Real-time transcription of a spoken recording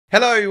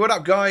Hello, what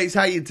up guys?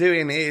 How you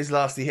doing? It is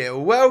Lasty here.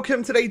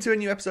 Welcome today to a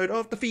new episode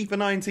of the FIFA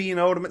 19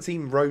 Ultimate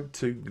Team Road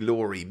to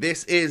Glory.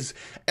 This is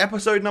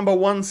episode number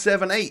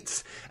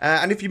 178.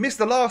 And if you missed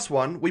the last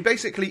one, we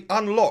basically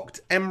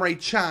unlocked Emre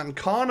Can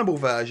Carnival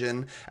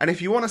version. And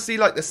if you want to see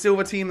like the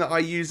silver team that I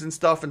use and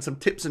stuff and some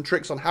tips and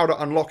tricks on how to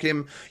unlock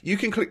him, you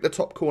can click the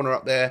top corner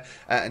up there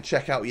and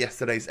check out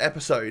yesterday's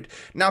episode.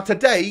 Now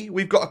today,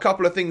 we've got a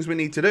couple of things we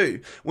need to do.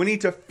 We need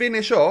to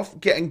finish off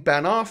getting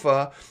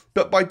Arfa.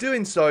 But by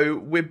doing so,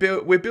 we're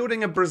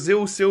building a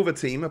Brazil silver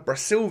team, a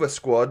Brasilva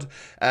squad,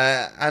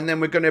 and then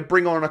we're going to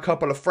bring on a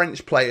couple of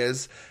French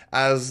players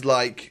as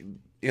like,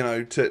 you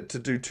know, to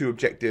do two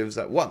objectives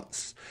at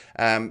once.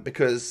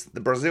 Because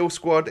the Brazil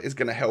squad is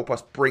going to help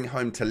us bring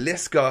home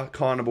Talisca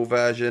Carnival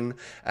version,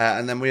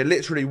 and then we're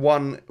literally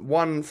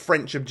one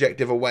French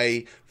objective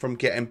away from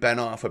getting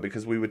Arfa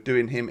because we were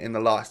doing him in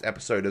the last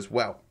episode as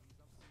well.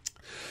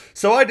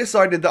 So I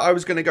decided that I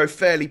was going to go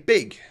fairly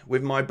big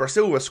with my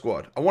Brasilva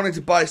squad. I wanted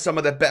to buy some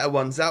of the better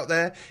ones out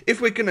there. If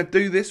we're going to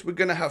do this, we're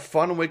going to have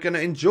fun and we're going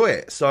to enjoy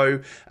it.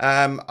 So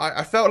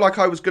I felt like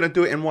I was going to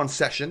do it in one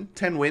session.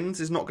 10 wins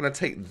is not going to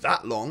take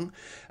that long.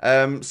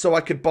 So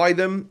I could buy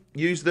them,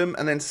 use them,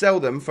 and then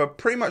sell them for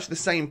pretty much the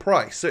same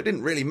price. So it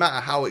didn't really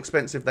matter how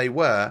expensive they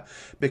were,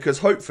 because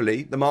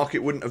hopefully the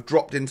market wouldn't have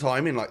dropped in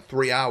time in like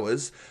 3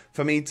 hours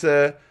for me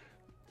to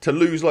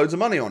lose loads of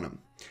money on them.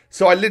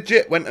 So I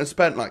legit went and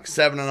spent like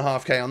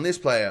 7.5k on this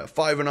player,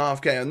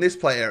 5.5k on this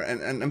player,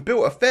 and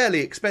built a fairly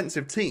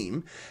expensive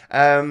team.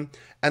 And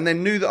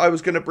then knew that I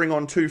was going to bring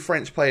on 2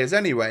 French players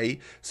anyway.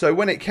 So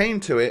when it came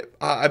to it,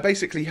 I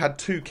basically had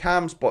 2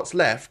 cam spots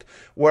left,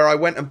 where I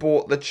went and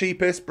bought the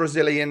cheapest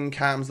Brazilian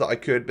cams that I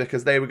could,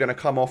 because they were going to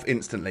come off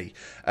instantly.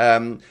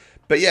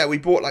 But yeah, we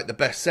bought like the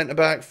best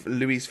centre-back,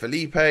 Luis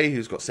Felipe,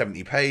 who's got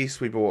 70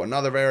 pace. We bought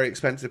another very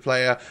expensive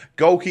player.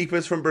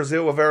 Goalkeepers from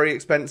Brazil are very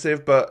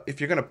expensive, but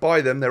if you're going to buy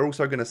them, they're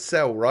also going to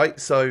sell, right?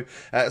 So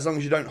as long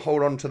as you don't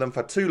hold on to them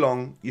for too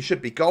long, you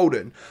should be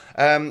golden.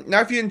 Now,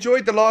 if you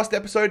enjoyed the last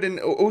episode, and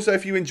also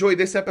if you enjoyed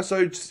this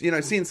episode, you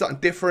know, seeing something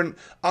different,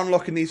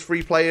 unlocking these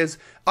free players,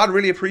 I'd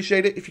really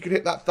appreciate it if you could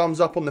hit that thumbs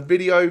up on the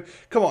video.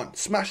 Come on,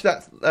 smash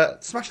that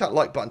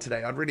like button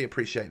today. I'd really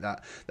appreciate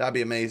that. That'd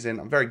be amazing.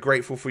 I'm very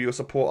grateful for your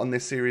support on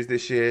this series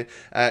this year.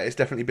 It's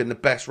definitely been the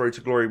best Road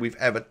to Glory we've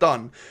ever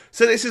done.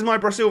 So this is my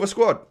Brasilva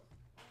squad.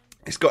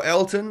 It's got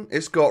Elton,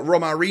 it's got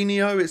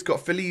Romarinho, it's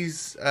got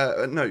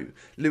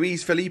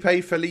Luis Felipe,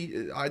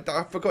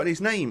 I've forgotten his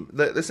name,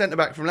 the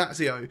centre-back from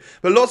Lazio.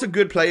 But lots of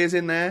good players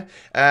in there,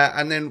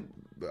 and then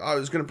I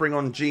was going to bring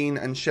on Jean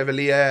and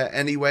Chevalier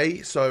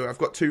anyway, so I've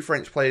got 2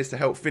 French players to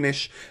help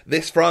finish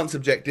this France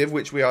objective,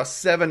 which we are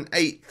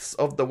 7/8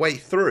 of the way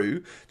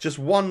through. Just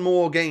one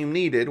more game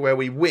needed where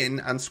we win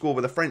and score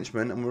with a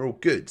Frenchman, and we're all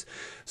good.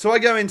 So I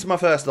go into my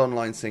first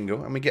online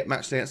single, and we get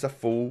matched against a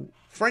full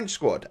French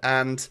squad,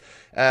 and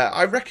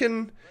I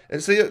reckon.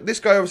 So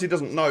this guy obviously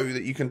doesn't know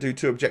that you can do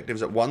 2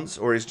 objectives at once,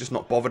 or is just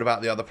not bothered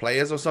about the other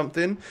players or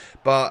something.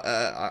 But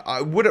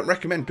I wouldn't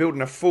recommend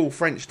building a full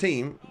French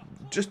team.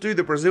 Just do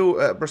the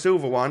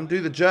Brasilva one,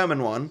 do the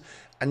German one,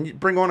 and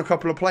bring on a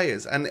couple of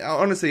players. And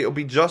honestly, it'll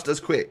be just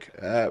as quick,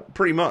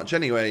 pretty much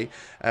anyway,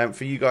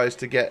 for you guys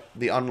to get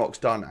the unlocks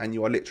done, and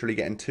you are literally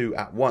getting 2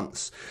 at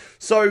once.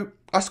 So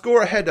I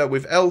score a header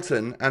with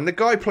Elton, and the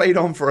guy played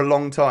on for a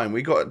long time.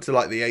 We got to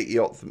like the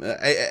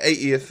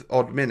 80th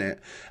odd minute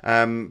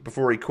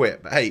before he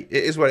quit. But hey,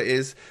 it is what it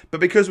is. But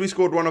because we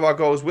scored one of our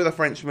goals with a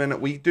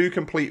Frenchman, we do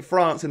complete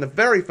France in the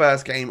very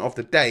first game of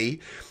the day.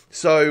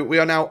 So we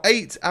are now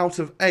 8 out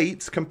of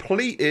 8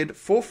 completed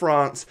for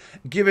France,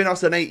 giving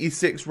us an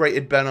 86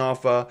 rated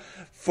Arfa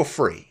for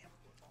free.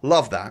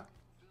 Love that.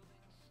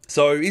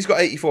 So he's got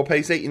 84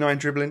 pace, 89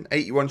 dribbling,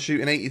 81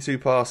 shooting, 82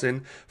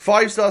 passing,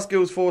 5-star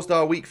skills,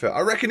 4-star weak foot.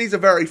 I reckon he's a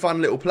very fun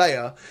little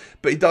player,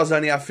 but he does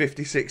only have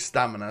 56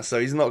 stamina, so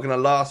he's not going to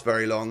last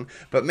very long.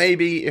 But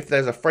maybe if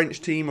there's a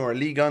French team or a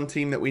Ligue 1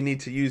 team that we need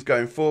to use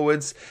going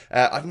forwards,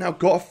 I've now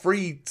got a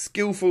free,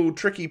 skillful,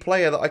 tricky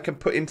player that I can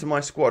put into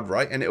my squad,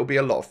 right? And it'll be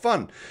a lot of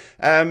fun.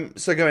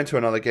 So go into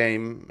another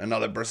game,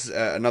 another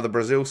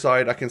Brazil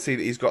side. I can see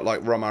that he's got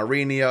like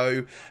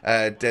Romarinho,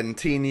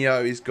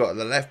 Dentinho. He's got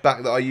the left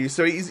back that I use.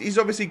 So he's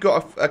obviously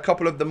got a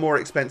couple of the more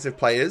expensive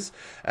players.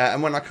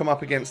 And when I come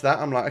up against that,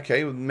 I'm like,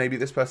 okay, well, maybe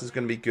this person's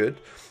going to be good.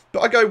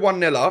 But I go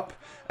 1-0 up,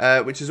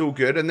 which is all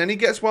good. And then he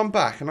gets one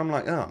back. And I'm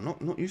like, oh, I'm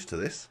not used to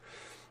this.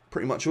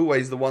 Pretty much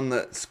always the one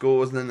that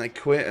scores and then they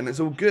quit, and it's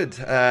all good.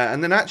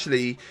 And then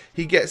actually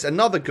he gets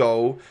another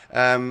goal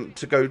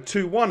to go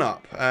 2-1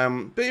 up.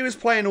 But he was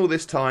playing all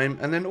this time,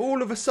 and then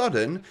all of a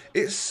sudden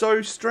it's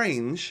so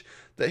strange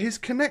that his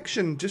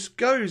connection just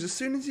goes as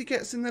soon as he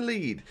gets in the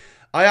lead.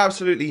 I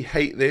absolutely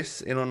hate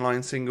this in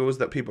online singles,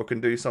 that people can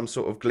do some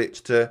sort of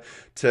glitch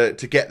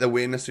to get the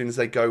win as soon as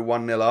they go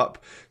 1-0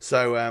 up.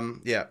 So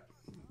yeah,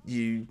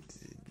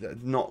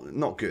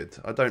 not good.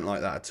 I don't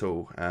like that at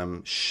all.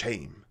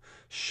 Shame.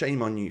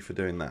 shame on you for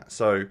doing that.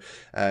 So,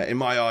 in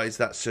my eyes,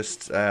 that's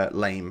just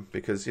lame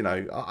because, you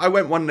know, I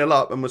went 1-0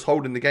 up and was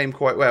holding the game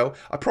quite well.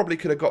 I probably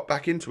could have got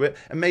back into it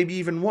and maybe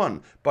even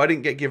won, but I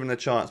didn't get given a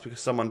chance because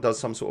someone does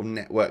some sort of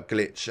network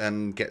glitch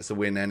and gets the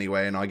win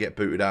anyway, and I get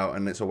booted out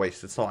and it's a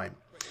waste of time.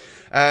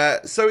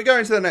 So we go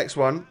into the next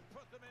one.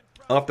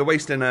 After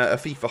wasting a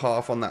FIFA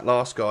half on that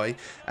last guy,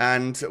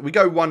 and we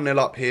go 1-0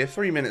 up here,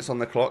 3 minutes on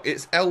the clock.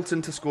 It's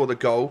Elton to score the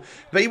goal,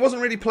 but he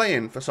wasn't really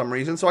playing for some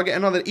reason, so I get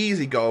another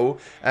easy goal.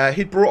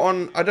 He'd brought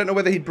on, I don't know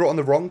whether he'd brought on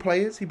the wrong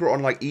players. He brought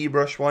on like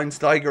Ibra,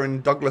 Schweinsteiger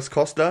and Douglas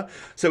Costa,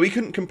 so he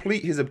couldn't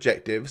complete his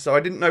objective, so I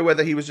didn't know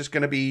whether he was just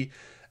going to be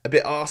a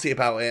bit arsey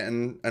about it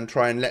and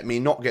try and let me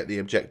not get the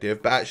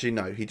objective, but actually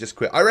no, he just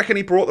quit. I reckon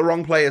he brought the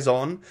wrong players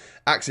on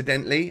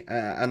accidentally,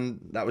 and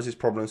that was his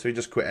problem, so he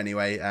just quit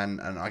anyway, and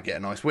I get a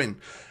nice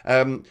win.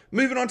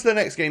 Moving on to the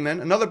next game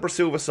then, another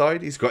Brasilva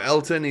side. He's got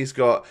Elton, he's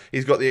got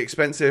the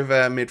expensive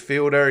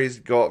midfielder, he's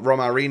got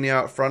Romarinho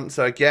out front,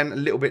 so again, a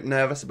little bit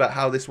nervous about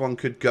how this one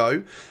could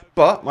go.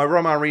 But my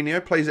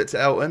Romarinho plays it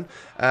to Elton.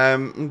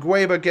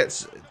 Ngueba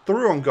gets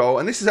through on goal.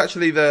 And this is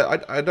actually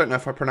I don't know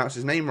if I pronounce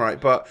his name right,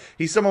 but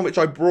he's someone which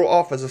I brought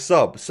off as a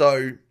sub.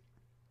 So,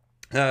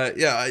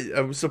 yeah,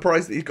 I was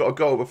surprised that he got a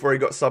goal before he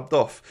got subbed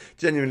off.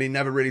 Genuinely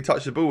never really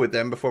touched the ball with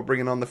them before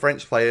bringing on the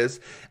French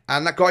players.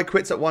 And that guy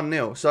quits at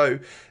 1-0. So,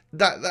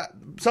 that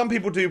some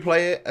people do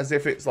play it as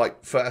if it's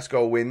like first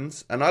goal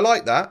wins. And I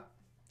like that.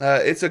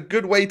 It's a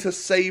good way to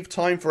save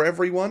time for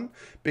everyone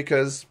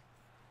because,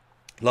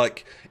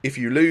 like, if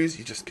you lose,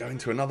 you just go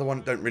into another one.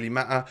 It don't really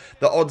matter.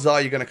 The odds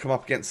are you're going to come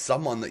up against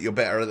someone that you're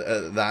better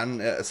than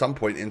at some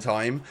point in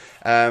time.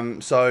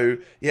 So,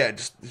 yeah,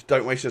 just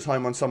don't waste your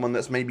time on someone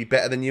that's maybe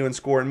better than you and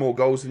scoring more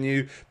goals than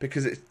you,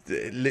 because it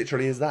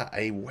literally is that,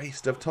 a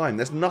waste of time.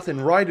 There's nothing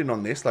riding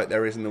on this like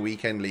there is in the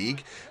weekend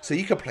league, so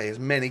you can play as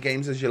many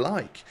games as you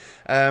like.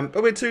 But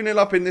we're 2-0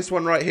 up in this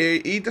one right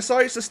here. He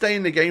decides to stay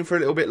in the game for a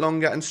little bit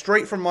longer, and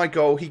straight from my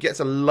goal, he gets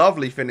a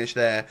lovely finish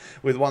there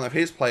with one of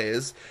his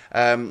players.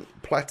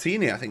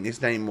 Platini, I think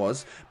his name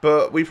was,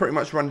 but we pretty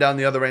much run down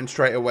the other end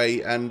straight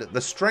away, and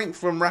the strength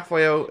from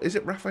Rafael, is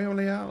it Rafael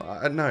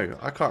Leao? No,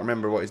 I can't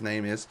remember what his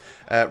name is.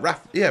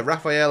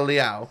 Rafael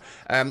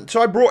Leao.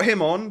 So I brought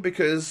him on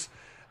because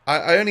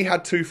I only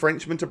had 2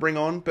 Frenchmen to bring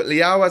on, but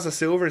Leao as a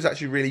silver is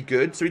actually really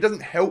good, so he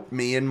doesn't help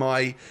me in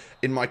my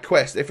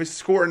quest. If it's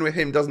scoring with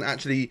him doesn't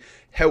actually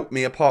help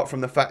me, apart from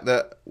the fact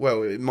that,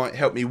 well, it might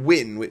help me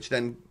win, which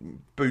then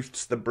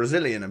boosts the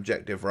Brazilian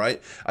objective,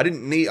 right? I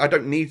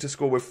don't need to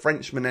score with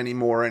Frenchmen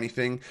anymore or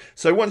anything.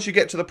 So once you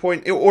get to the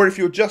point, or if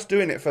you're just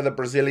doing it for the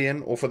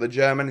Brazilian or for the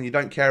German and you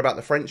don't care about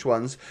the French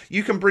ones,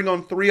 you can bring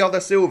on 3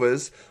 other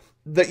silvers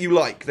that you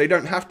like. They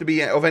don't have to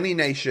be of any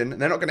nation.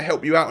 They're not going to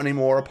help you out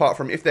anymore, apart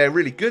from if they're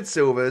really good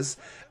silvers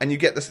and you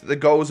get the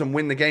goals and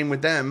win the game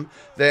with them,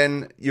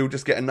 then you'll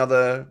just get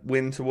another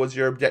win towards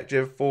your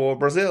objective for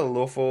Brazil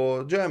or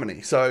for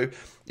Germany. So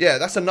yeah,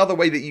 that's another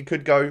way that you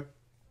could go.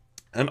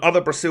 And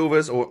other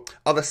Brasilvas, or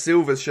other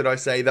silvers should I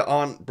say, that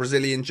aren't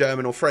Brazilian,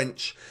 German or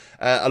French,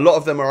 a lot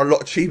of them are a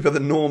lot cheaper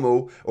than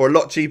normal, or a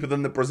lot cheaper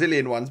than the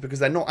Brazilian ones, because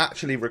they're not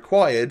actually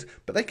required,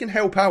 but they can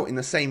help out in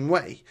the same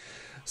way.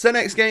 So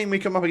next game we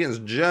come up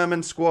against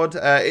German squad.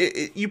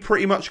 You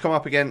pretty much come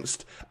up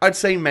against, I'd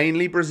say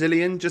mainly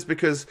Brazilian, just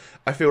because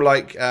I feel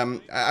like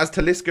as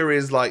Talisca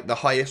is like the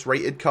highest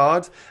rated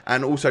card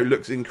and also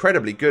looks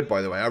incredibly good,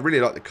 by the way. I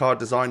really like the card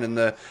design and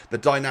the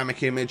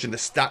dynamic image and the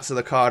stats of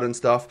the card and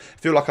stuff.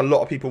 I feel like a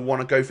lot of people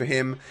want to go for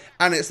him,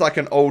 and it's like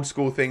an old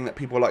school thing that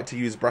people like to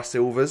use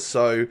Brasilvers.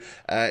 So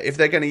if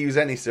they're going to use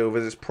any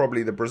silvers, it's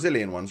probably the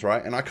Brazilian ones,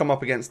 right? And I come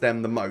up against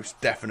them the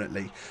most,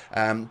 definitely.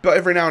 But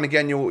every now and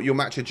again you'll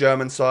match a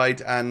German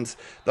side, and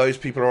those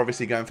people are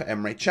obviously going for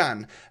Emre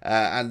Can,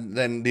 and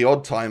then the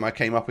odd time I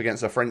came up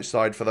against a French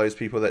side for those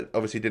people that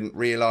obviously didn't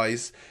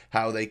realise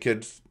how they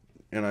could,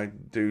 you know,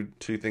 do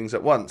 2 things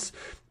at once.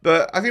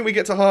 But I think we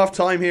get to half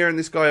time here, and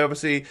this guy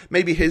obviously,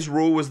 maybe his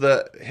rule was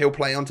that he'll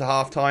play on to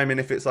half time, and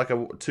if it's like a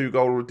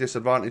 2-goal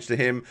disadvantage to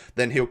him,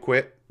 then he'll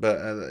quit.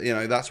 But, you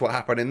know, that's what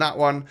happened in that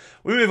one.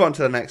 We move on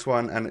to the next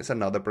one, and it's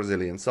another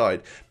Brazilian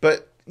side.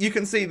 But you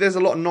can see there's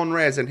a lot of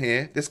non-rares in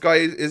here. This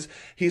guy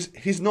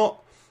he's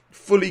not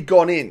fully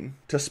gone in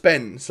to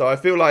spend, so I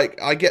feel like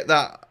I get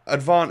that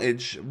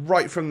advantage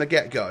right from the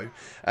get-go.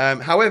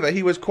 However,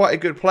 he was quite a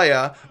good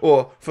player,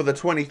 or for the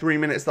 23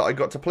 minutes that I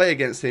got to play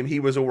against him, he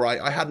was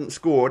alright. I hadn't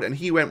scored and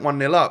he went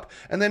 1-0 up,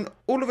 and then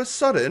all of a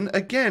sudden,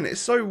 again,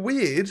 it's so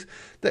weird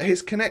that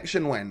his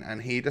connection went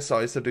and he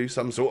decides to do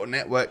some sort of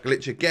network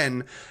glitch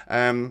again,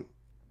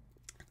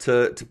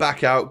 to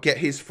back out, get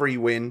his free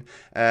win,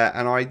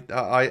 and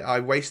I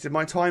wasted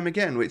my time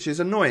again, which is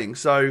annoying.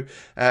 So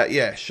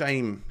yeah,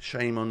 shame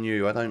on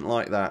you. I don't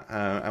like that,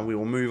 and we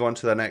will move on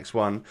to the next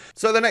one.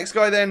 So the next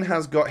guy then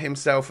has got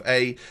himself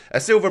a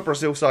silver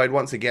Brazil side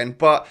once again,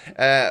 but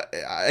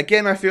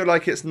again I feel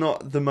like it's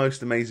not the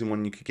most amazing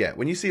one you could get.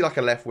 When you see like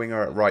a left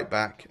winger at right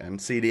back and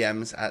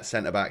CDMs at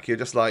centre back, you're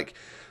just like,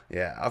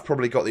 Yeah, I've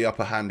probably got the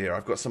upper hand here.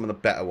 I've got some of the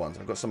better ones.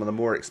 I've got some of the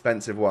more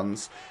expensive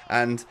ones.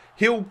 And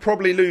he'll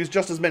probably lose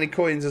just as many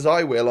coins as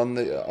I will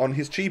on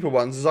his cheaper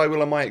ones as I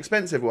will on my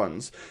expensive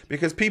ones.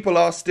 Because people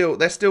are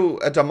there's still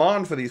a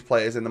demand for these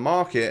players in the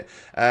market.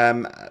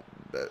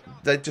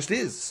 There just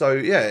is. So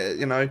yeah,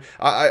 you know,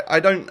 I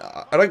don't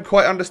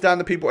quite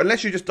understand the people,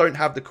 unless you just don't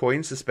have the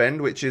coins to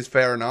spend, which is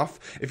fair enough.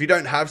 If you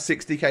don't have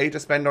 60k to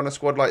spend on a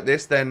squad like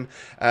this, then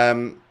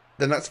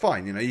that's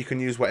fine. You know, you can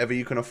use whatever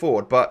you can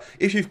afford. But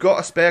if you've got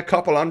a spare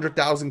couple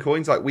 100,000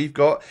 coins like we've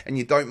got, and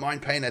you don't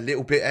mind paying a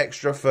little bit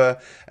extra for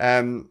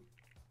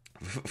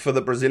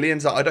the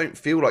Brazilians, I don't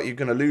feel like you're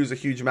going to lose a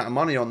huge amount of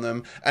money on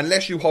them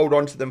unless you hold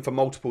on to them for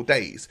multiple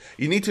days.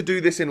 You need to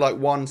do this in like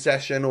one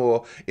session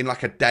or in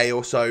like a day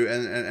or so,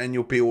 and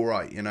you'll be all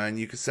right, you know, and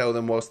you can sell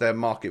them whilst their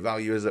market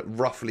value is at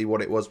roughly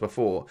what it was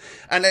before.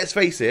 And let's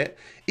face it,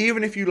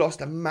 even if you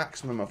lost a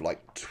maximum of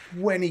like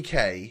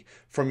 20k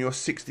from your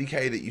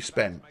 60k that you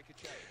spent,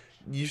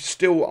 you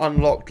still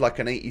unlocked like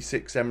an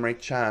 86 Emre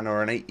Can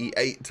or an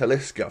 88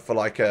 Talisca for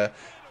like a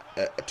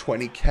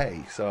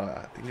 20k, so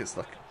I think it's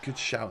like a good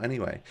shout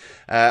anyway.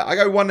 I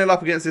go 1-0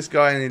 up against this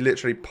guy and he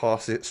literally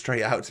passes it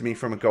straight out to me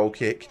from a goal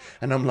kick,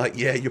 and I'm like,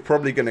 yeah, you're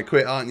probably going to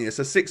quit, aren't you?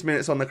 So 6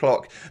 minutes on the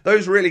clock.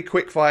 Those really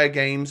quick fire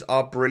games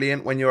are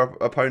brilliant when your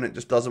opponent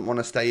just doesn't want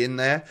to stay in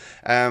there,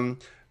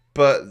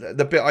 but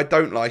the bit I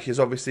don't like is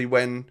obviously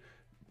when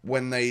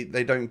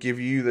they don't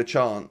give you the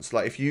chance.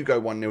 Like if you go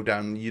 1-0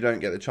 down, you don't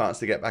get the chance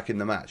to get back in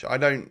the match. I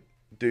don't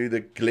do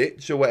the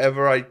glitch or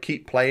whatever. I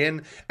keep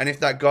playing, and if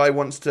that guy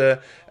wants to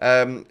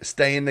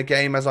stay in the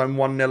game as I'm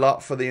 1-0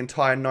 up for the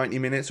entire 90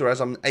 minutes or as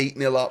I'm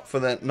 8-0 up for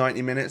the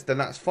 90 minutes, then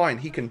that's fine.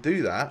 He can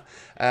do that.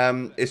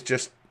 It's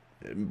just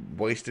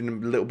wasting a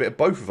little bit of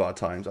both of our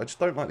times. I just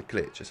don't like the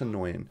glitch. It's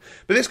annoying.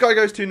 But this guy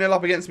goes 2-0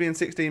 up against me in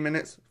 16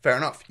 minutes. Fair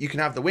enough. You can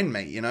have the win,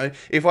 mate, you know.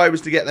 If I was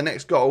to get the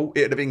next goal,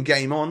 it would have been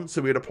game on,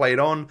 so we would have played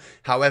on.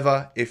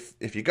 However,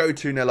 if you go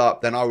 2-0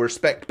 up, then I'll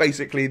respect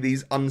basically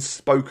these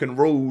unspoken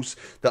rules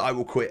that I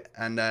will quit,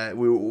 and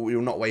we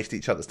will not waste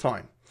each other's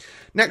time.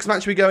 Next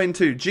match we go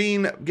into,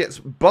 Gene gets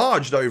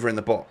barged over in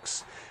the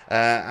box.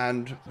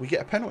 And we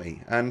get a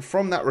penalty. And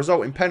from that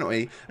resulting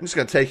penalty, I'm just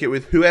going to take it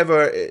with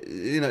whoever,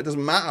 you know, it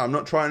doesn't matter. I'm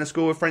not trying to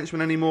score a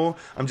Frenchman anymore.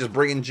 I'm just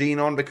bringing Gene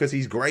on because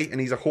he's great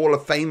and he's a Hall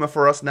of Famer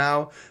for us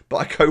now. But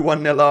I go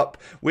 1-0 up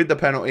with the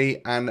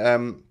penalty,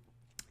 and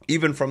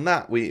even from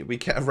that, we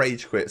get a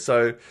rage quit.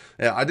 So,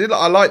 yeah,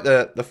 I like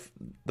the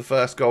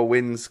first goal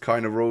wins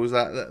kind of rules.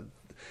 That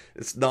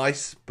it's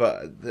nice,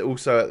 but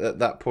also at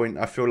that point,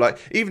 I feel like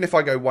even if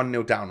I go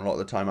 1-0 down a lot of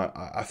the time,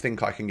 I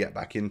think I can get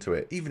back into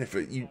it. Even if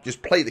you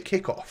just play the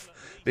kickoff,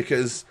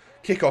 because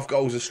kickoff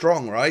goals are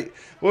strong, right?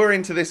 We're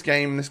into this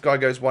game. This guy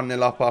goes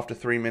 1-0 up after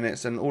 3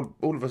 minutes, and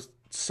all of a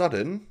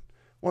sudden,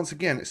 once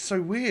again, it's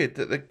so weird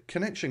that the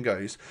connection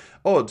goes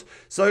odd.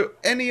 So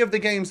any of the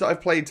games that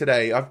I've played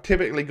today, I've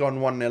typically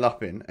gone 1-0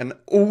 up in, and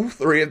all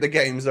 3 of the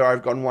games that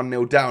I've gone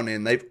 1-0 down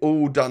in, they've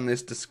all done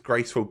this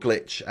disgraceful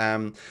glitch.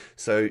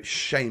 So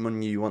shame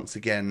on you once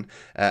again,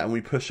 and we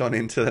push on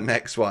into the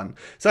next one.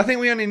 So I think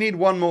we only need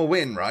one more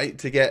win, right,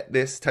 to get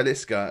this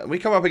Talisca. We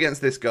come up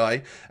against this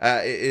guy.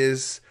 It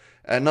is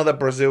another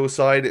Brazil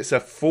side. It's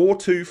a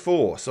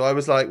 4-2-4. So I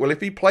was like, well,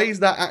 if he plays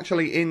that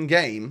actually in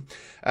game,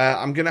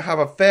 I'm going to have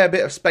a fair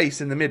bit of space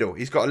in the middle.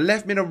 He's got a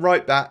left mid and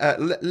right back,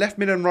 left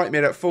mid and right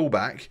mid at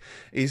fullback.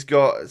 He's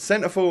got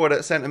centre forward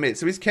at centre mid.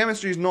 So his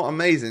chemistry is not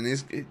amazing.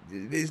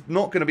 He's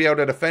not going to be able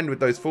to defend with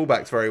those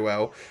fullbacks very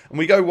well. And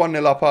we go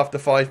 1-0 up after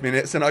 5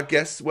 minutes. And I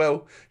guess,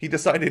 well, he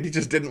decided he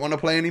just didn't want to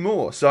play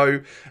anymore.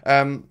 So,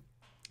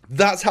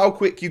 that's how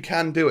quick you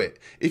can do it.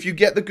 If you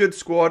get the good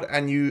squad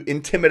and you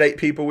intimidate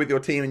people with your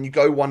team and you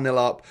go 1-0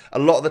 up, a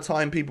lot of the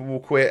time people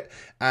will quit.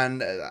 And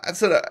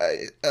that's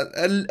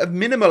a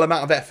minimal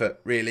amount of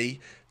effort,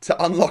 really,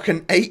 to unlock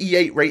an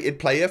 88 rated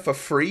player for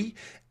free.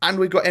 And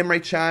we've got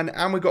Emre Can,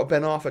 and we've got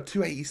Ben Arfa,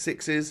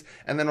 286s.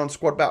 And then on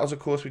squad battles, of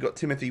course, we've got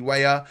Timothy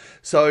Weah.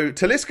 So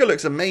Talisca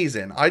looks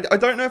amazing. I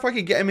don't know if I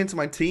could get him into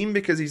my team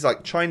because he's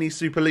like Chinese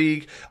Super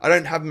League. I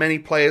don't have many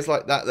players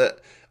like that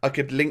I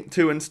could link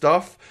to and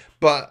stuff.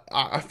 But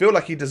I feel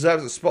like he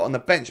deserves a spot on the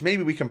bench.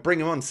 Maybe we can bring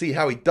him on, see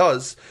how he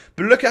does.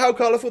 But look at how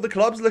colourful the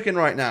club's looking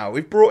right now.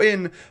 We've brought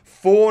in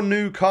 4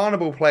 new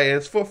Carniball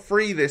players for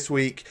free this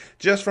week,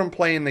 just from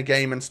playing the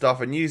game and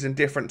stuff and using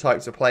different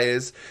types of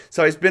players.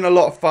 So it's been a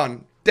lot of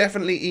fun.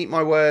 Definitely eat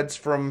my words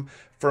from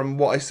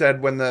what I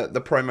said when the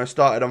promo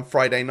started on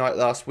Friday night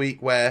last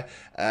week, where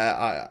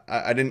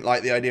I didn't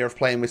like the idea of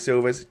playing with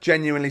silvers.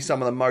 Genuinely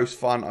some of the most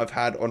fun I've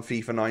had on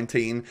FIFA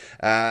 19,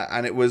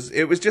 and it was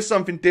just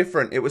something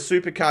different. It was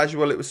super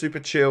casual, it was super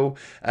chill.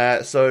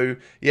 So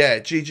yeah,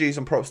 GG's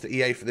and props to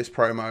EA for this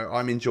promo.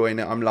 I'm enjoying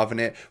it, I'm loving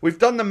it. We've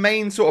done the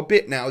main sort of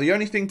bit now. The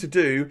only thing to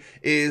do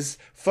is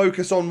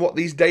focus on what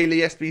these daily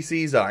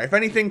SBCs are. If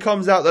anything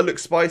comes out that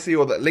looks spicy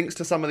or that links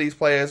to some of these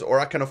players, or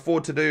I can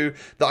afford to do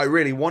that I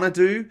really want to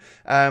do,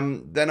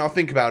 then I'll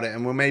think about it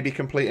and we'll maybe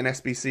complete an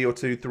SBC or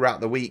 2 throughout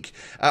the week.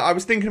 I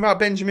was thinking about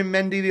Benjamin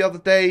Mendy the other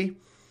day.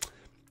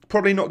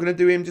 Probably not going to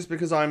do him just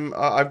because I've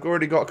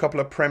already got a couple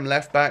of Prem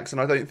left backs,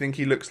 and I don't think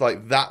he looks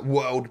like that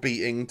world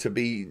beating to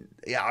be.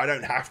 Yeah, I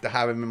don't have to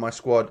have him in my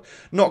squad.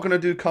 Not going to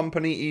do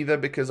company either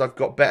because I've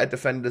got better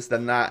defenders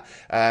than that.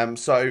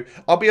 So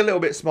I'll be a little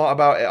bit smart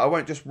about it. I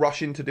won't just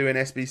rush into doing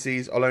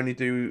SBCs. I'll only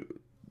do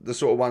the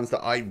sort of ones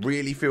that I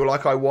really feel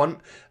like I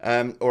want,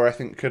 or I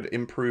think could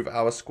improve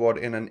our squad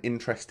in an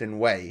interesting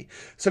way.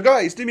 So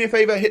guys, do me a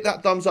favour, hit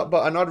that thumbs up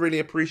button. I'd really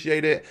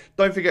appreciate it.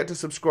 Don't forget to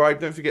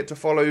subscribe. Don't forget to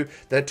follow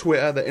their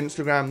Twitter, their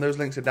Instagram. Those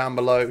links are down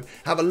below.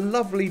 Have a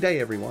lovely day,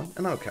 everyone,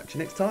 and I'll catch you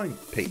next time.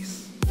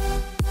 Peace.